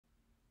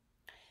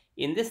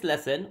In this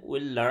lesson,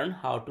 we'll learn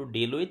how to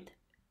deal with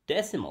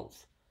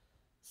decimals.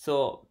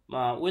 So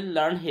we'll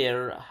learn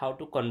here how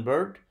to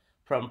convert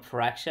from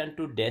fraction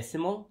to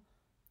decimal.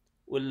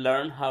 We'll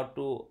learn how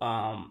to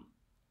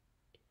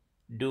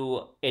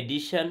do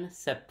addition,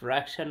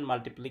 subtraction,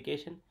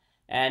 multiplication,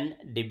 and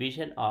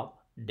division of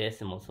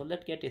decimals. So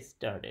let's get it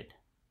started.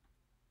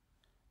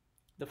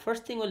 The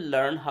first thing we'll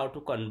learn how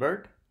to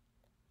convert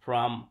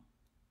from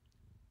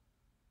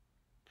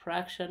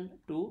fraction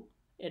to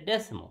a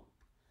decimal.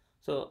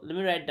 So let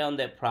me write down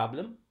the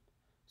problem.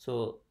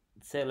 So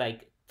say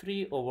like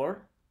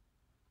 3/5.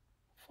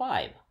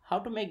 How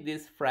to make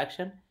this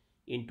fraction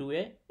into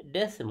a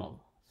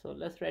decimal? So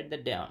let's write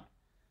that down.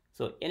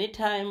 So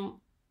anytime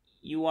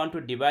you want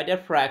to divide a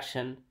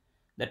fraction,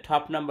 the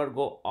top number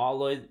go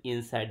always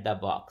inside the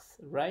box,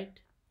 right?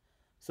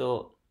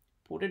 So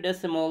put a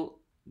decimal,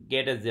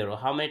 get a 0.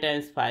 How many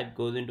times 5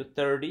 goes into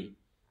 30?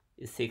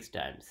 Is 6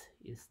 times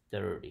is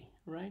 30,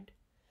 right?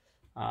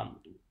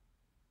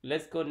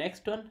 Let's go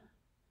next one.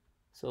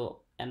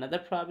 So another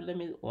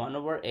problem is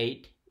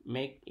 1/8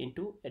 make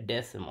into a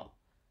decimal.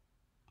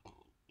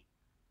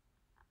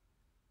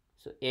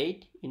 So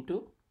 8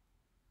 into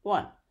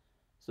 1.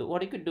 So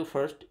what you could do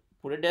first,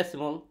 put a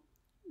decimal,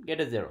 get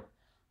a 0.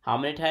 How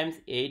many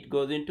times 8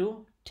 goes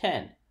into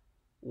 10?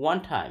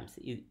 1 times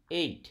is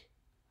 8.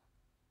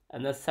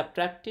 And then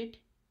subtract it,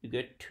 you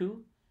get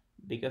 2.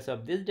 Because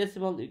of this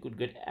decimal, you could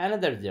get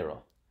another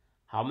 0.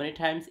 How many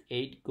times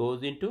 8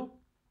 goes into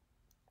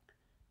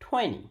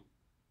 20?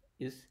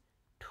 Is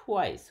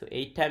twice. So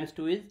 8 times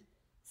 2 is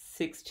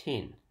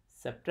 16.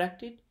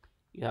 Subtract it,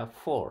 you have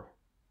 4.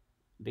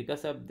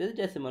 Because of this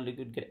decimal, you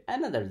could get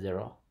another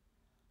 0.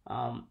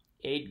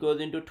 8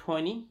 goes into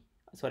 20.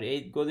 Sorry,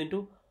 8 goes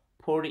into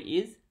 40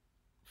 is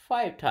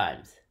 5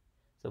 times.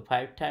 So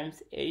 5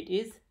 times 8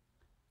 is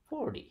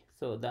 40.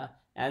 So the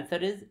answer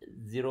is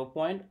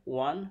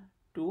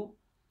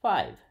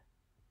 0.125.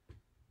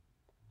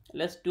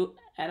 Let's do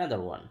another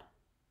one.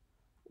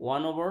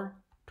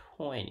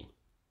 1/20.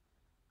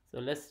 So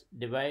let's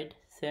divide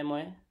same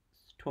way,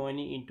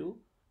 20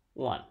 into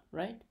 1,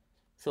 right?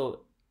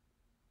 So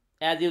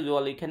as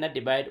usual, you cannot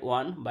divide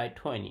 1 by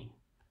 20.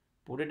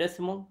 Put a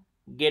decimal,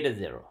 get a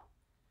 0.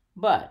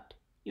 But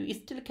you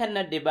still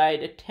cannot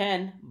divide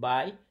 10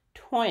 by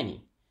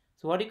 20.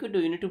 So what you could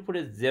do, you need to put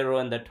a 0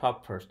 on the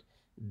top first.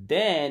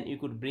 Then you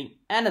could bring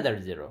another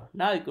 0.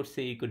 Now you could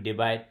say you could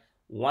divide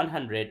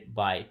 100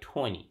 by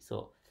 20.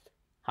 So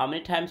how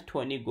many times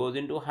 20 goes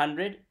into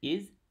 100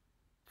 is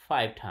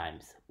 5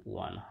 times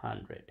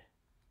 100.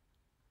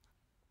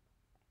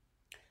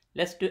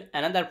 Let's do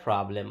another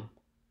problem.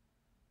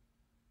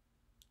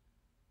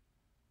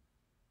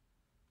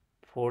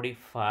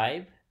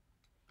 45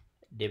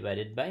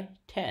 divided by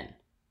 10.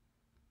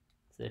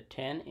 So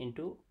 10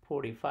 into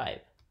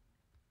 45.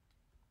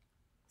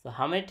 So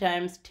how many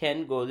times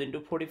 10 goes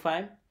into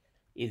 45?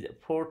 Is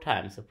 4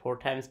 times. So 4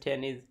 times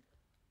 10 is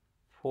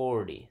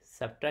 40.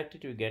 Subtract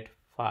it, you get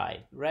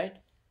 5, right?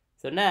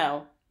 So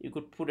now you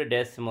could put a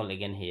decimal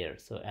again here.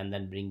 So and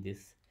then bring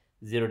this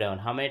 0 down.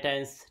 How many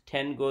times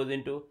 10 goes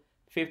into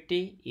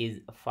 50?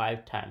 Is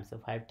 5 times. So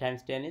 5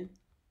 times 10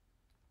 is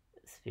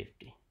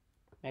 50.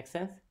 Make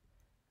sense?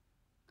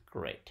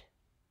 Great.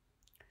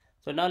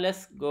 So now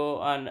let's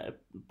go and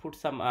put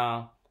some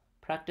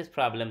practice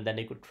problem that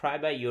you could try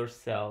by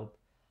yourself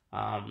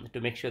to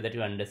make sure that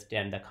you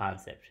understand the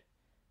concept.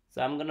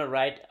 So I'm gonna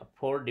write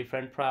 4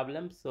 different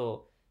problems.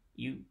 So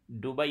you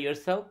do by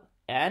yourself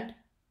and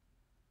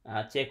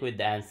check with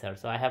the answer.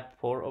 So I have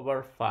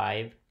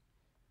 4/5.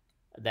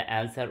 The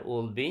answer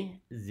will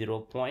be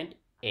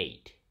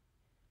 0.8.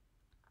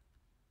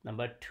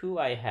 Number 2,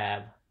 I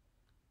have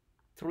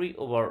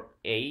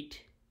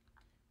 3/8.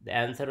 The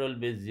answer will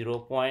be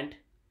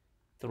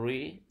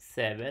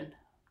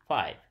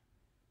 0.375.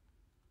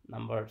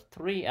 Number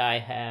 3 I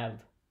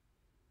have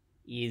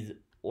is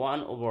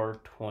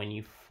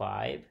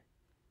 1/25.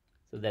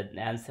 So that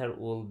answer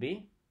will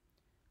be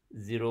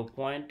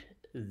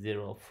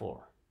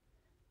 0.04.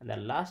 And the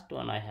last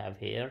one I have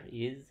here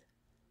is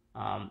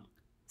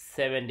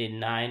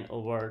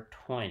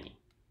 79/20.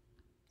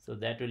 So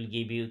that will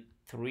give you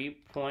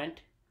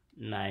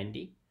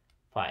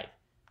 3.95.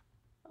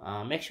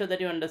 Make sure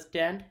that you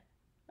understand,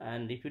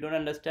 and if you don't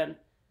understand,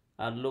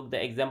 look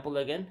the example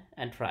again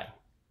and try.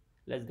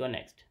 Let's go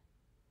next.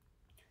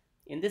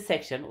 In this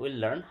section, we'll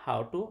learn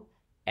how to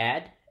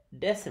add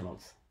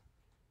decimals.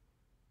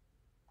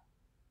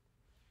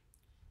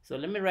 So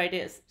let me write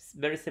a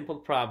very simple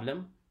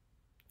problem.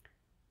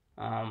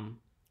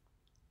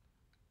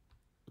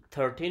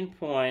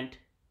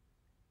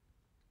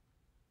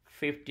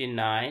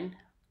 13.59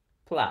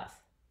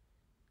 plus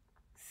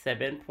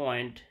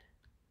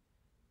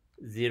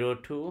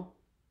 7.02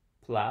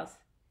 plus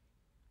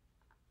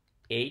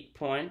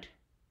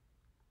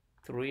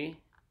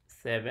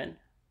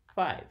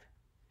 8.375.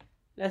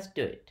 Let's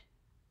do it.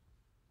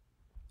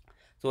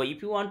 So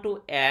if you want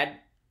to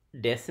add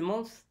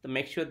decimals, to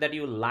make sure that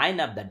you line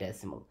up the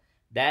decimal.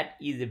 That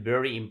is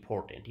very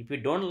important. If you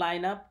don't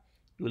line up,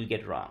 you will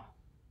get wrong.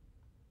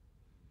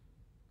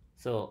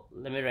 So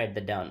let me write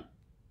that down.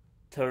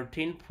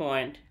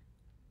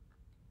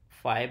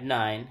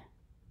 13.59,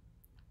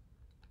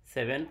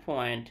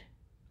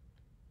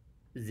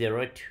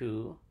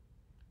 7.02,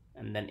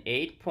 and then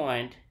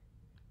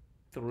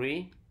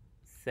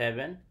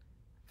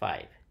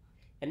 8.375.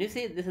 And you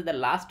see this is the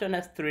last one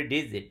has 3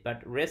 digits,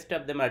 but rest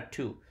of them are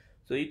 2.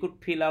 So you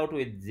could fill out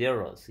with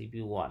zeros if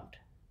you want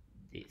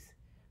this,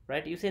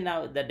 right? You see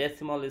now the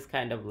decimal is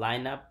kind of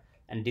line up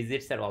and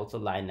digits are also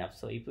line up.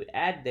 So if you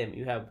add them,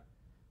 you have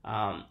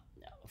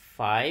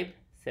 5,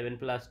 7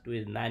 plus 2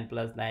 is 9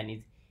 plus 9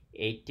 is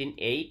 18,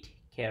 8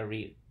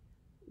 carry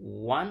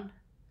 1,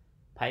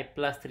 5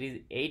 plus 3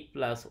 is 8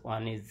 plus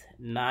 1 is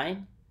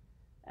 9,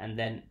 and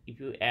then if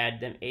you add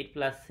them 8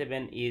 plus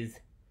 7 is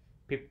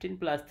 15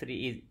 plus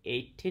 3 is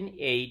 18,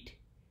 8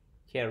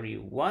 carry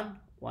 1,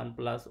 1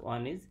 plus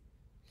 1 is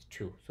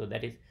 2. So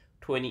that is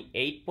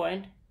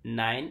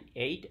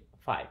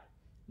 28.985.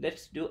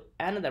 Let's do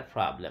another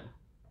problem.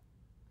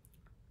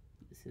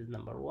 This is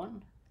number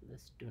 1.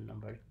 Let's do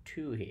number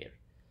 2 here.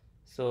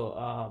 So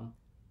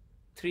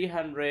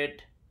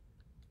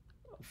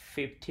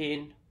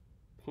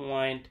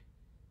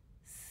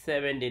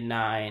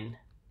 315.79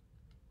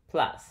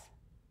 plus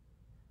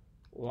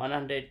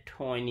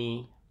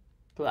 120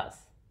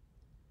 plus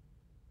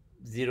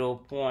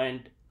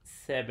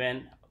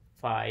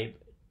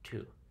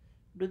 0.752.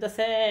 Do the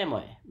same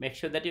way. Make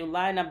sure that you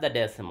line up the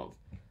decimals.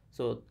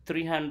 So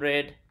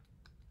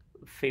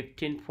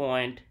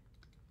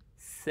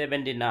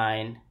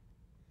 315.79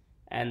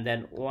 and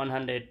then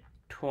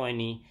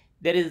 120.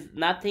 There is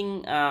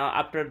nothing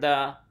after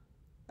the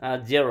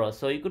 0,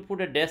 so you could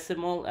put a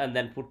decimal and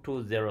then put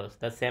 2 zeros.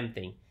 The same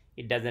thing.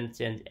 It doesn't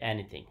change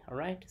anything. All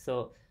right.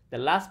 So the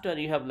last one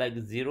you have like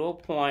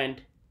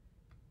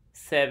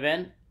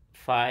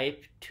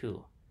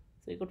 0.752.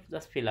 So you could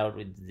just fill out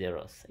with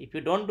zeros. If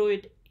you don't do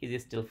it, it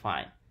is still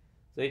fine.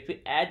 So if you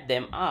add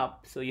them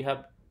up, so you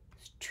have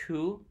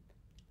 2,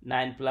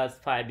 9 plus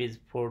 5 is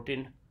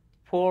 14,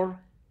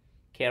 4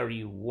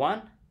 carry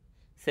 1,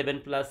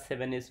 7 plus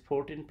 7 is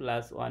 14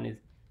 plus 1 is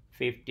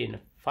 15,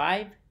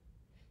 5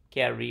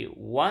 carry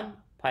 1,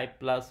 5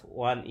 plus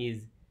 1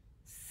 is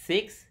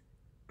 6,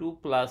 2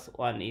 plus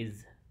 1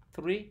 is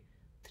 3,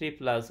 3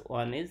 plus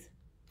 1 is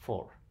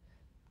 4.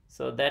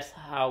 So that's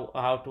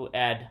how to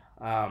add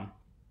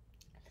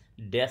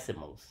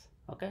decimals.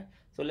 Okay,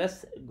 so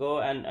let's go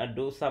and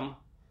do some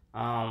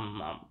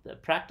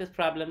practice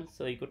problems,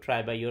 so you could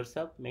try by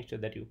yourself. Make sure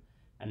that you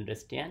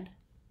understand.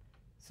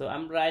 So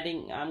I'm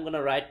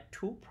gonna write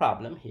 2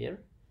 problem here.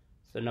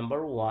 So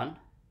number 1,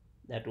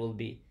 that will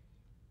be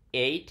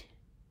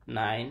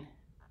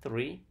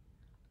 893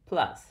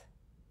 plus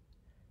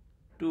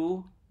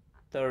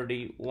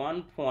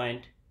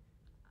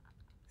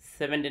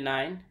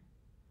 231.79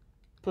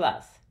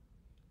 plus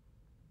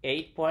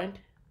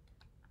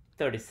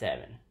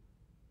 8.37.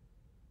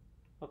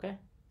 Okay,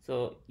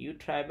 so you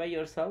try by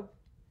yourself.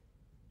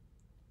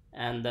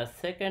 And the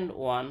second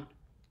one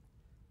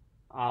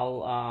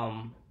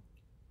I'll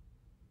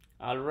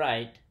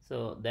write,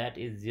 so that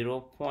is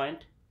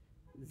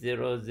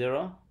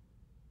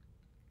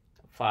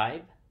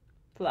 0.005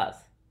 plus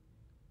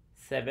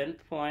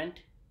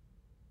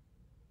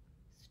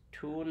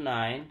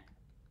 7.29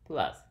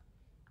 plus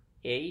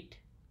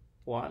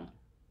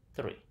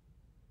 813.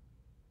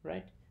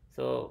 Right,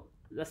 so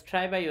just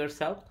try by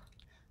yourself.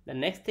 The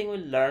next thing we'll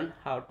learn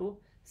how to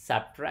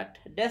subtract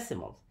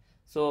decimals.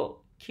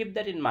 So keep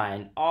that in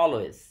mind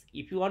always.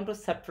 If you want to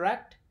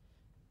subtract,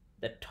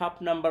 the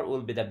top number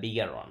will be the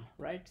bigger one,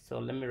 right? So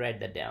let me write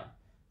that down.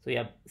 So you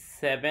have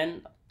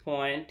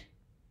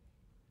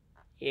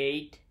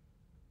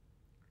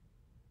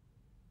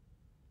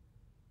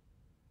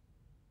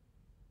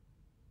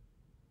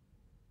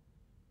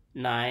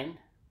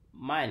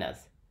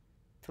minus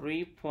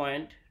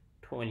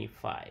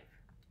 3.25.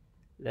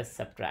 Let's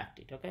subtract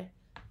it. Okay,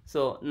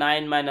 so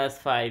 9 minus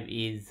 5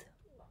 is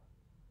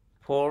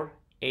 4,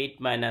 8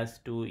 minus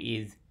 2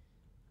 is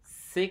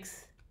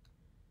 6,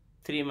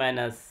 3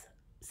 minus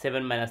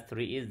 7 minus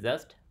 3 is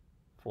just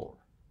 4,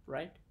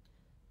 right?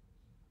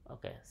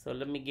 Okay, so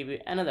let me give you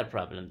another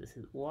problem. This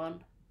is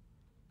 1.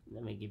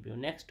 Let me give you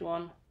next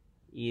one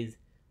is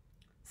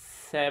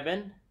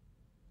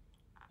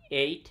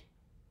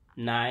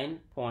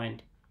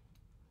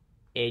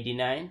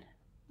 789.89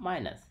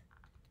 minus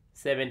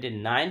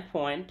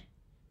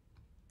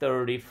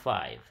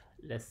 79.35.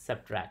 Let's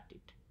subtract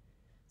it.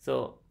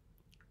 So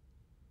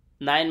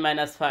 9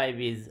 minus 5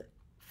 is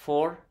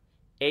 4,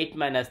 8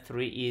 minus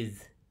 3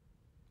 is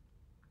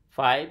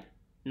 5,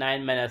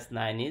 9 minus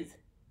 9 is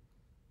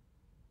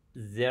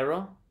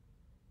 0,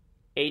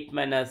 8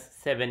 minus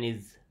 7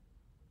 is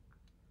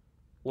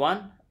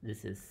 1,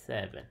 this is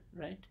 7,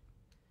 right?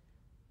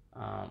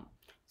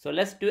 So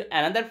let's do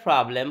another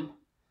problem.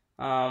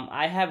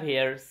 I have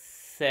here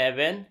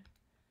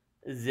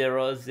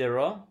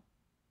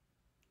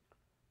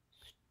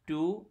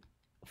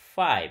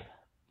 70025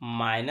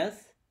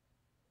 minus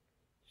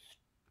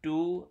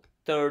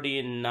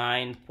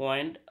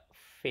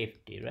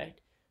 239.50,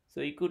 right?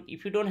 So you could,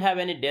 if you don't have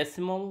any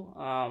decimal,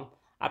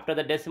 after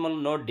the decimal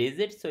no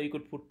digits, so you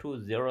could put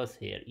 2 zeros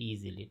here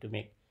easily to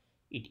make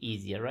it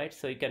easier, right?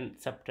 So you can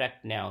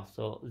subtract now.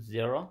 So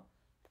 0,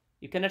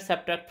 you cannot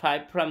subtract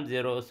 5 from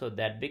 0, so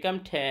that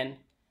become 10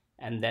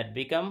 and that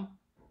become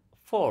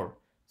 4.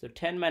 So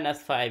 10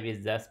 minus 5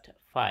 is just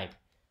 5.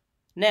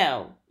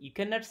 Now you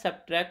cannot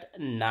subtract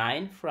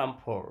 9 from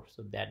 4,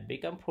 so that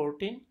become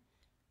 14,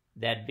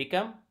 that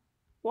become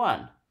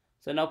 1.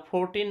 So now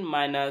 14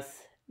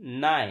 minus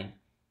 9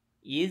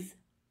 is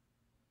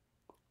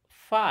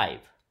 5,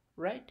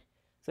 right?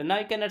 So now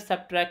you cannot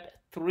subtract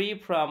 3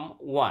 from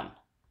 1.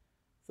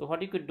 So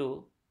what you could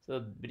do, so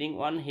bring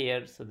 1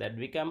 here, so that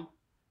become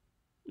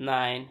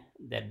 9,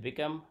 that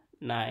become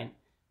 9,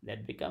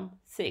 that become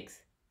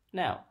 6.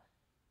 Now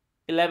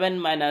 11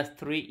 minus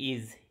 3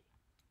 is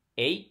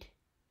 8,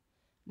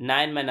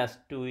 9 minus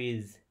 2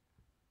 is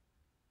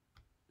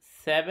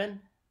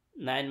 7,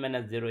 9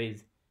 minus 0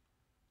 is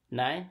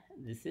 9,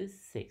 this is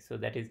 6. So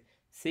that is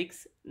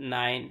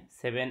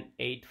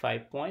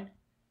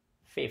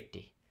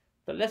 69785.50.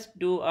 So let's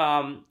do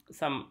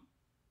some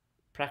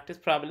practice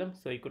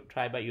problems so you could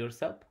try by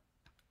yourself.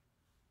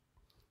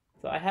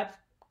 So I have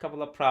a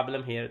couple of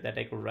problems here that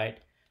I could write.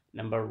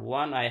 Number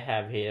 1 I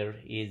have here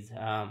is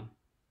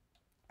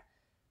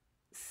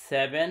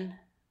 7,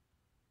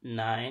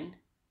 9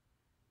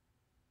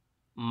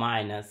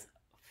 minus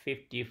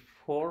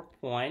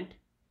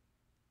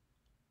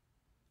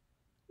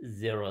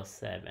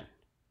 54.07.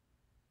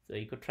 So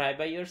you could try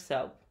by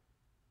yourself.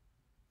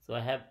 So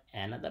I have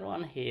another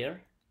one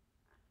here,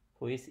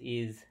 which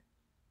is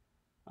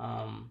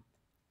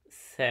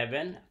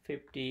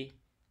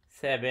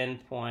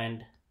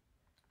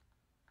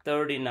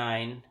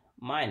 757.39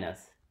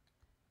 minus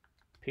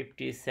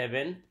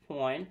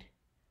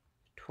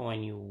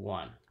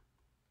 57.21.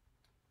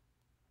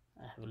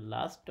 I have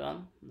last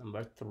one,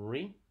 number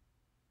 3.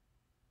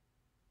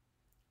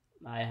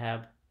 I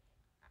have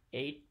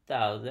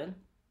 8,000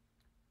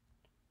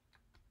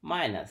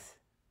 minus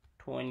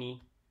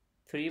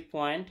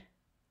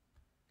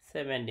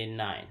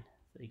 23.79.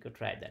 So you could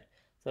try that.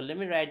 So let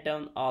me write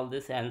down all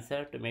this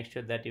answer to make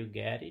sure that you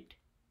get it.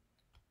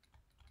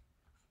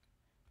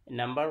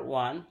 Number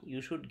 1,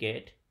 you should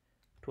get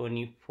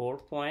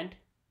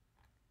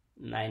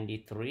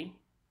 24.93.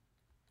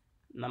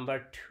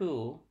 Number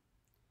 2,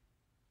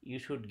 you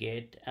should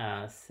get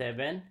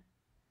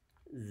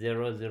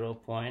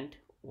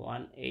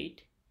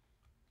 700.18,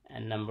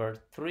 and number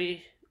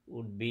 3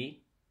 would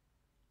be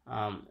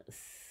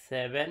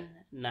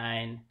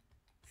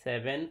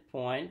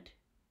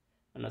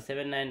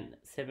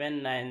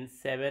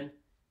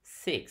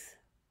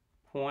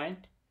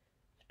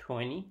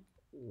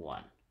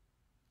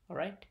All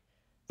right,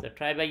 so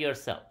try by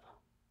yourself.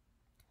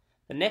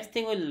 The next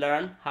thing we'll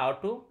learn how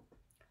to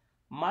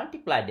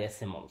multiply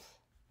decimals.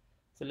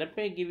 So let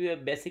me give you a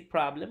basic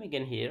problem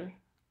again here.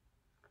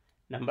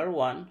 Number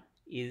 1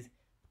 is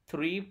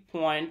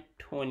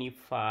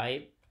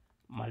 3.25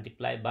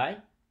 multiplied by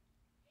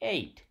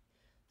 8.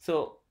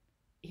 So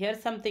here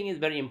something is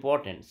very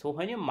important. So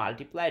when you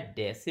multiply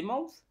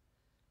decimals,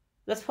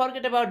 let's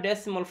forget about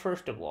decimal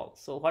first of all.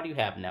 So what do you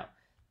have now?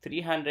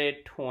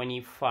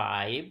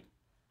 325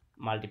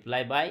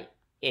 multiplied by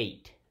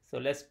 8. So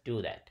let's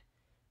do that.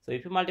 So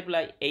if you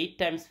multiply 8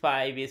 times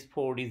 5 is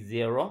 40,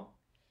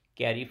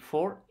 carry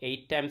 4,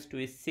 8 times 2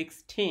 is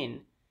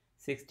 16,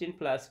 16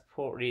 plus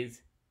 4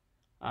 is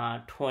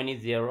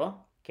 20,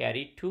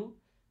 carry 2,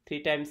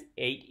 3 times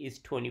 8 is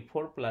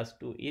 24 plus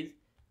 2 is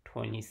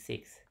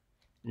 26.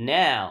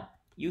 Now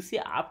you see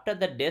after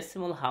the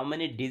decimal how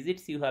many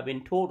digits you have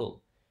in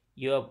total.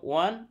 You have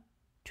 1,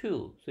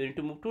 2. So you need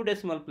to move 2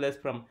 decimal place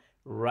from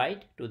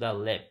right to the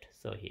left.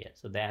 So here,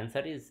 so the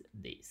answer is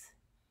this.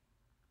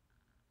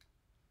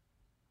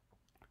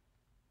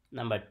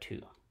 Number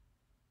 2.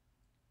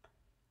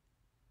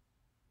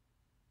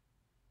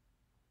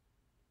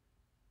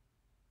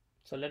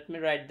 So let me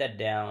write that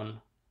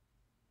down.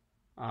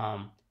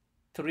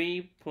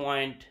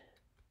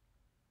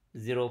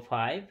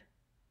 3.05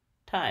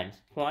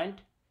 times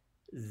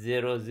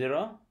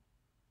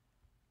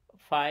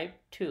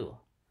 0.0052.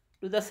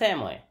 Do the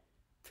same way.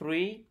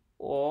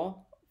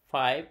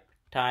 305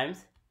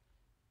 times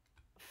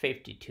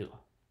 52.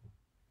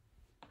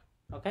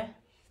 Okay,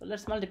 so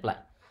let's multiply.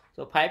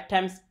 So 5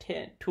 times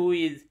 2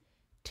 is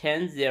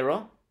 10,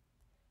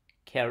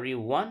 carry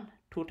 1.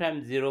 2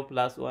 times 0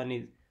 plus 1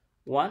 is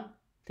 1.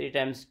 3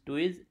 times 2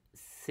 is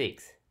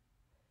 6.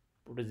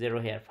 Put a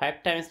 0 here.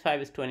 5 times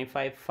 5 is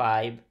 25,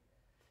 5.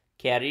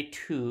 Carry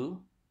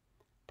 2.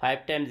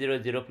 5 times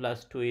 0, 0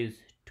 plus 2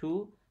 is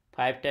 2.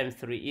 5 times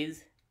 3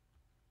 is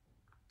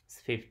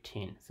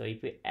 15. So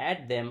if we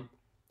add them,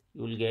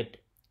 you will get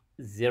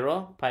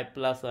 0. 5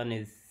 plus 1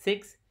 is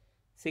 6.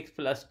 6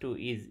 plus 2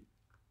 is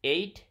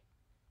 8.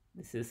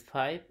 This is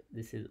 5.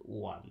 This is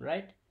 1,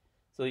 right?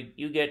 So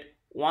you get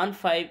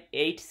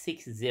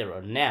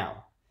 15860.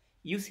 Now,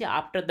 you see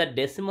after the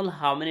decimal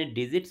how many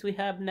digits we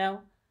have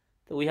now?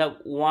 So we have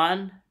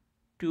 1,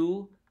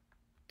 2,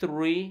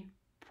 3,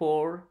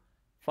 4,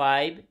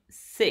 5,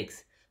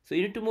 6. So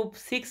you need to move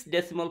 6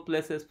 decimal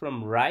places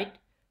from right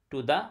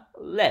to the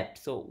left.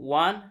 So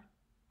 1,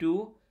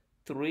 2,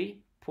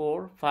 3,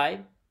 4, 5,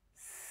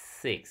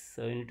 6.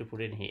 So you need to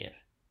put in here.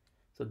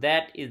 So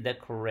that is the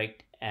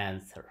correct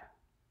answer.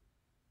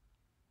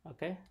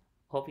 Okay,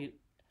 hope you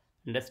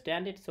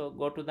understand it. So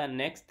go to the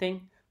next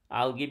thing.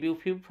 I'll give you a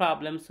few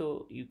problems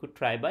so you could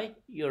try by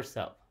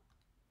yourself.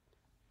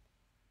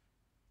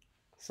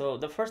 So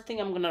the first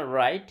thing I'm gonna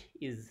write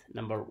is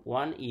number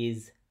 1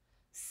 is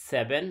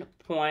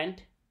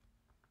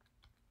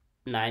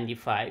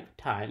 7.95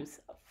 times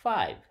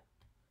 5.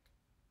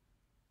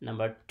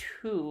 Number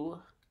 2,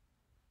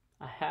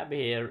 I have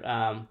here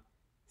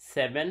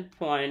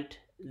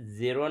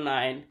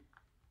 7.09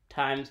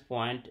 times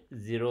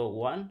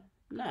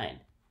 0.019.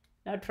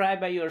 Now try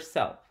by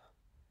yourself.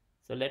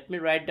 So let me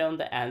write down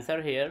the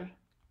answer here.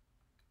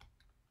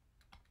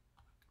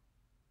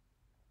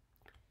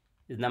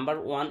 Is number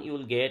 1, you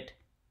will get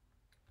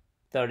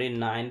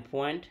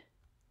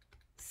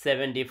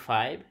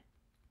 39.75.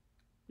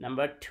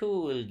 Number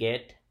 2 will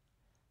get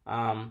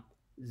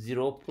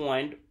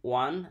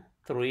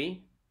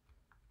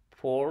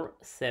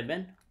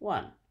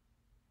 0.13471.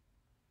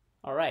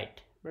 All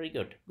right, very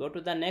good. Go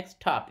to the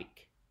next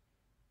topic.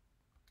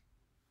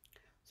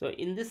 So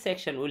in this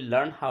section, we'll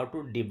learn how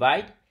to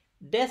divide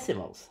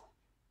decimals.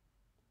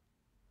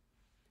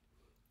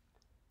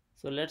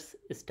 So let's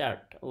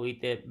start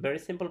with a very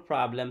simple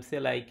problem. Say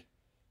like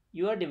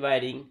you are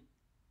dividing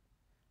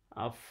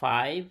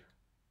 5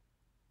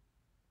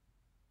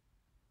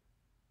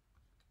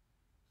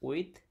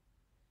 with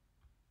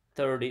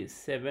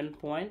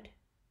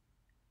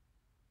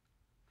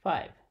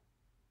 37.5,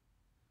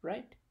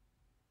 right?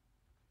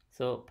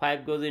 So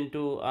 5 goes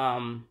into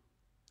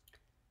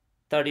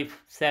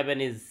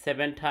 37 is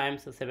 7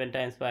 times, so 7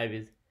 times 5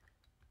 is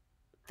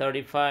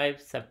 35,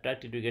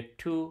 subtract it, you get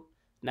 2.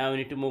 Now we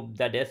need to move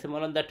the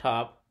decimal on the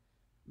top,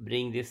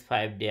 bring this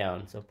 5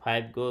 down. So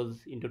 5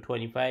 goes into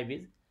 25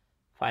 is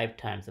 5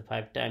 times. So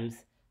 5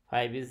 times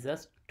 5 is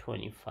just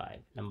 25,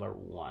 number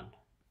 1.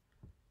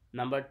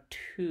 Number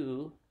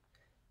 2,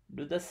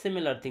 do the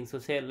similar thing. So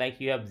say like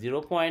you have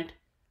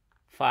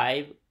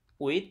 0.5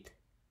 with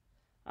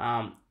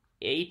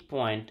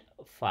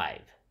 8.5.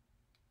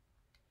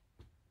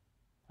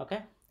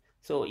 Okay,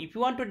 so if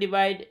you want to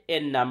divide a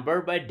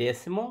number by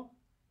decimal,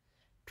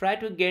 try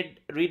to get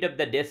rid of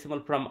the decimal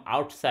from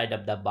outside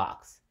of the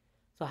box.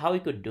 So how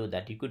you could do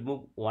that? You could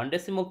move one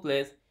decimal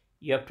place.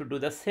 You have to do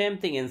the same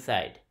thing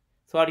inside.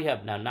 So what do you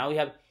have now? Now we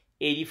have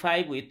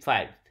 85 with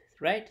 5,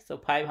 right? So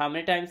 5 how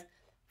many times?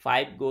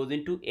 5 goes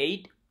into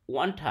 8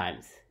 one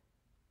times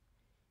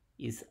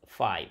is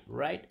 5,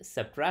 right?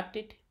 Subtract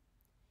it,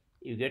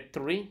 you get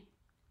 3.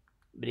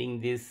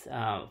 Bring this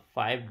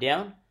 5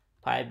 down.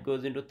 5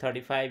 goes into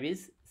 35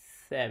 is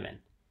 7,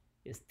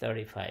 is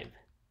 35.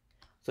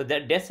 So the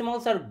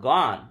decimals are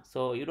gone.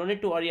 So you don't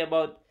need to worry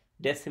about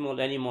decimal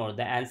anymore.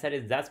 The answer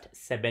is just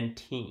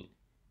 17.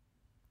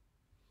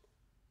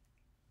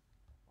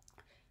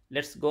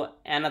 Let's go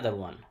another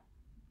one.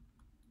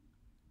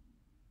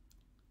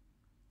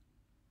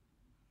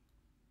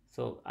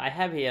 So I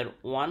have here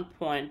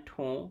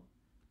 1.2.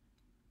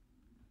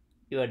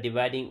 You are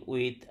dividing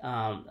with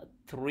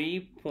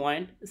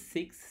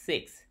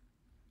 3.66,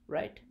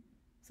 right?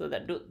 So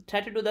that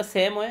try to do the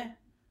same way.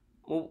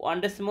 Move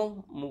one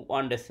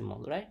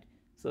decimal, right?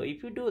 So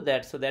if you do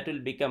that, so that will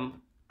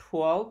become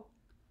 12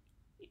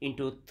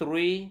 into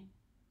 3,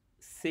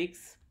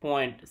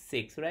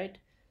 6.6, right?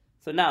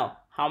 So now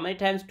how many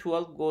times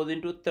 12 goes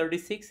into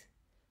 36?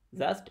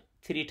 Just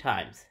 3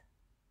 times,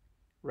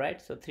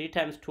 right? So 3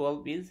 times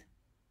 12 is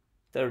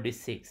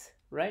 36,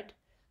 right?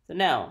 So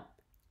now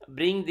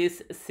bring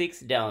this 6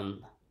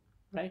 down,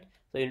 right?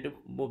 So you need to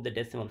move the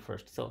decimal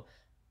first. So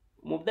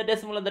move the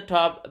decimal on the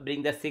top,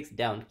 bring the 6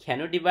 down. Can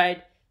you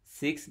divide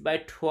 6 by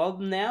 12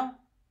 now?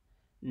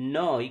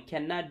 No, you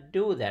cannot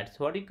do that.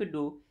 So what you could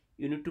do,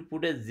 you need to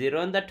put a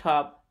 0 on the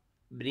top,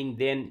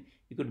 then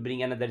you could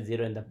bring another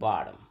 0 in the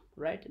bottom,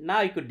 right?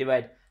 Now you could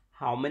divide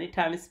how many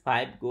times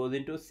 5 goes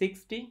into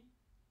 60?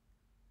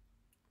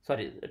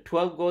 Sorry,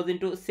 12 goes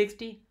into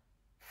 60?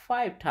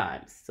 5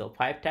 times. So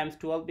 5 times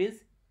 12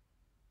 is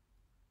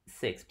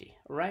 60,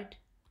 right?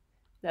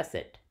 That's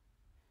it.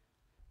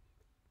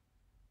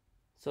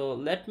 So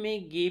let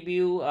me give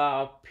you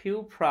a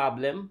few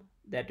problems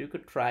that you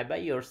could try by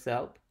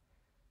yourself.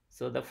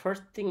 So the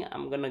first thing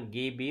I'm gonna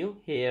give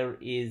you here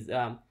is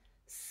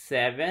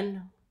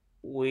 7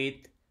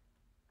 with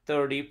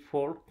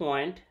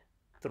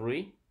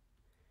 34.3.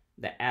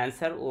 The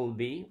answer will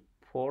be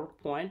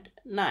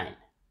 4.9.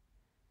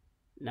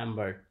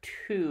 Number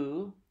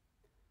 2,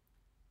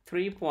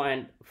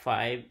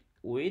 3.5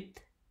 with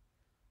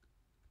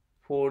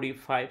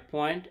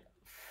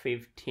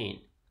 45.15.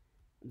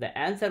 The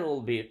answer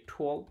will be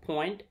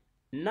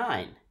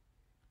 12.9.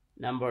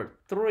 Number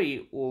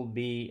 3 will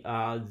be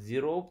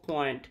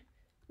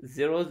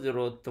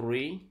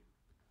 0.003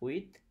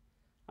 with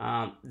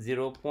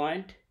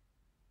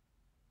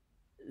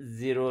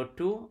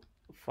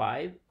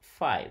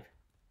 0.0255,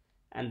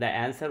 and the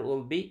answer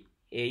will be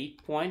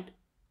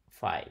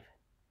 8.5.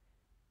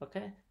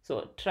 Okay,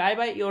 so try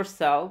by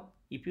yourself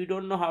If you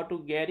don't know how to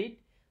get it,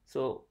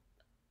 so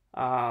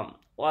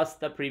watch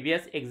the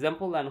previous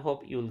example and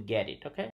hope you'll get it. Okay.